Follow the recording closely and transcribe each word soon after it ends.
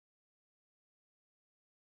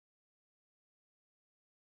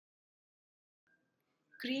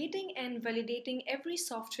Creating and validating every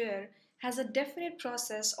software has a definite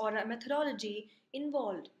process or a methodology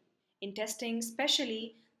involved. In testing,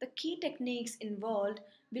 especially, the key techniques involved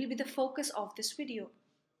will be the focus of this video.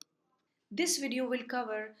 This video will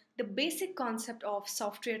cover the basic concept of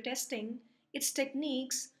software testing, its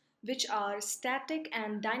techniques, which are static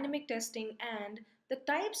and dynamic testing, and the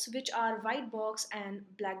types, which are white box and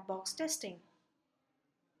black box testing.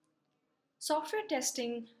 Software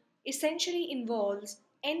testing essentially involves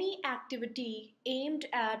any activity aimed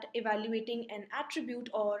at evaluating an attribute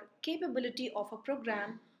or capability of a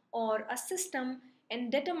program or a system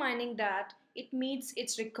and determining that it meets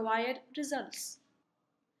its required results.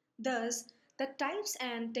 Thus, the types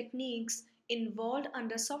and techniques involved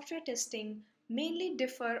under software testing mainly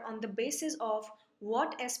differ on the basis of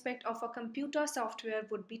what aspect of a computer software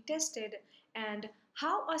would be tested and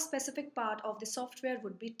how a specific part of the software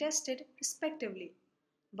would be tested, respectively.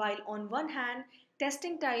 While on one hand,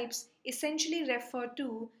 testing types essentially refer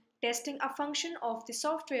to testing a function of the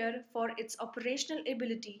software for its operational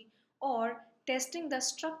ability or testing the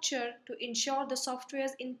structure to ensure the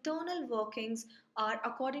software's internal workings are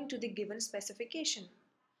according to the given specification.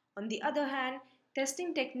 On the other hand,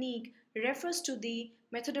 testing technique refers to the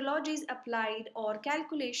methodologies applied or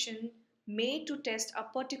calculation made to test a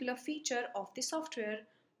particular feature of the software,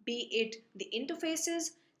 be it the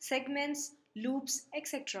interfaces, segments, loops,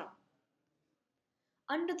 etc.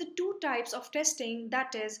 Under the two types of testing,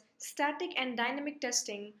 that is, static and dynamic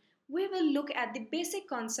testing, we will look at the basic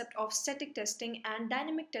concept of static testing and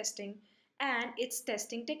dynamic testing and its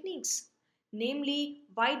testing techniques, namely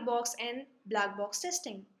white box and black box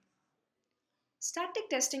testing. Static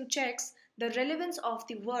testing checks the relevance of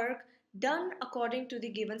the work done according to the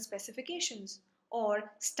given specifications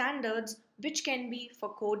or standards, which can be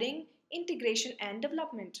for coding, integration, and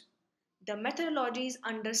development. The methodologies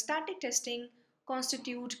under static testing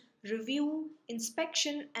constitute review,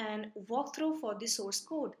 inspection, and walkthrough for the source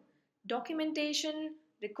code, documentation,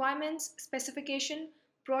 requirements, specification,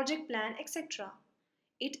 project plan, etc.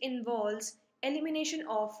 It involves elimination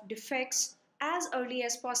of defects as early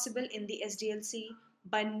as possible in the SDLC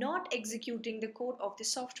by not executing the code of the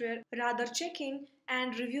software, rather checking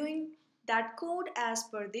and reviewing that code as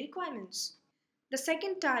per the requirements. The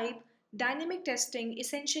second type, dynamic testing,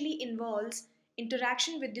 essentially involves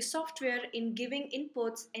interaction with the software in giving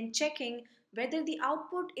inputs and checking whether the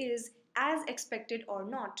output is as expected or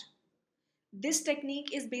not. This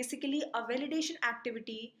technique is basically a validation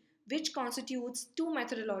activity which constitutes two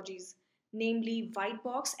methodologies, namely white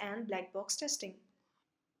box and black box testing.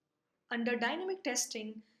 Under dynamic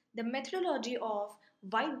testing, the methodology of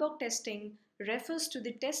white box testing refers to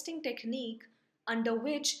the testing technique under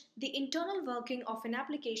which the internal working of an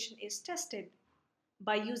application is tested.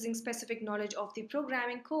 By using specific knowledge of the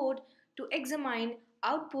programming code to examine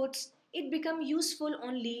outputs, it becomes useful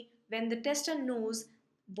only when the tester knows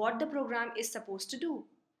what the program is supposed to do.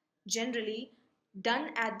 Generally, done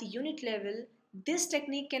at the unit level, this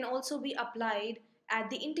technique can also be applied at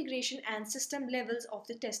the integration and system levels of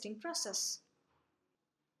the testing process.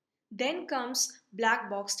 Then comes black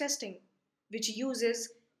box testing, which uses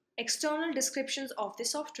external descriptions of the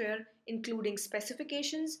software, including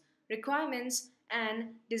specifications, requirements, and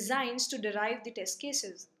designs to derive the test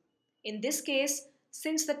cases. In this case,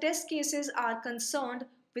 since the test cases are concerned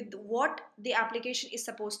with what the application is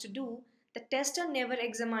supposed to do, the tester never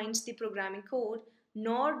examines the programming code,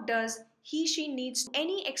 nor does he/she needs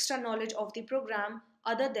any extra knowledge of the program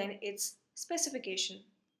other than its specification.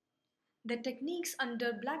 The techniques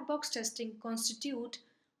under black box testing constitute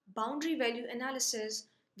boundary value analysis,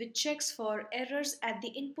 which checks for errors at the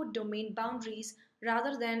input domain boundaries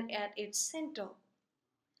rather than at its center.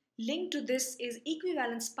 Linked to this is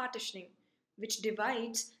equivalence partitioning, which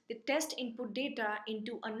divides the test input data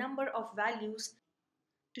into a number of values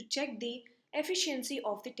to check the efficiency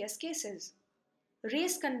of the test cases.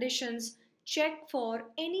 Race conditions check for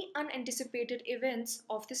any unanticipated events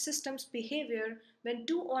of the system's behavior when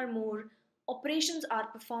two or more operations are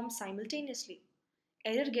performed simultaneously.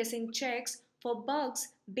 Error guessing checks for bugs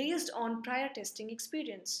based on prior testing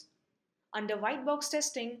experience. Under white box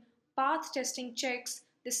testing, path testing checks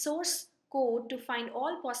the source code to find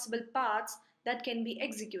all possible paths that can be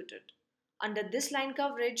executed. Under this line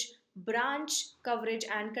coverage, branch coverage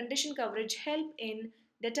and condition coverage help in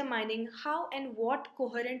determining how and what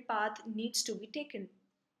coherent path needs to be taken.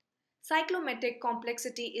 Cyclomatic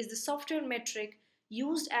complexity is the software metric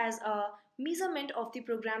used as a measurement of the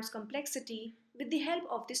program's complexity with the help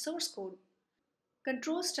of the source code.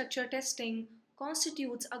 Control structure testing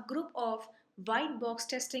constitutes a group of white box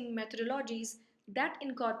testing methodologies that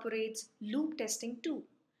incorporates loop testing too,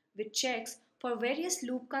 which checks for various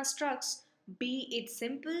loop constructs, be it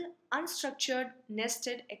simple, unstructured,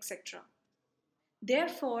 nested, etc.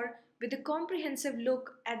 Therefore, with a comprehensive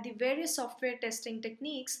look at the various software testing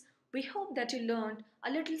techniques, we hope that you learned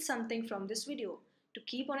a little something from this video. To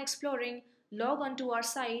keep on exploring, log on to our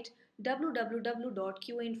site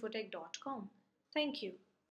www.qainfotech.com. Thank you.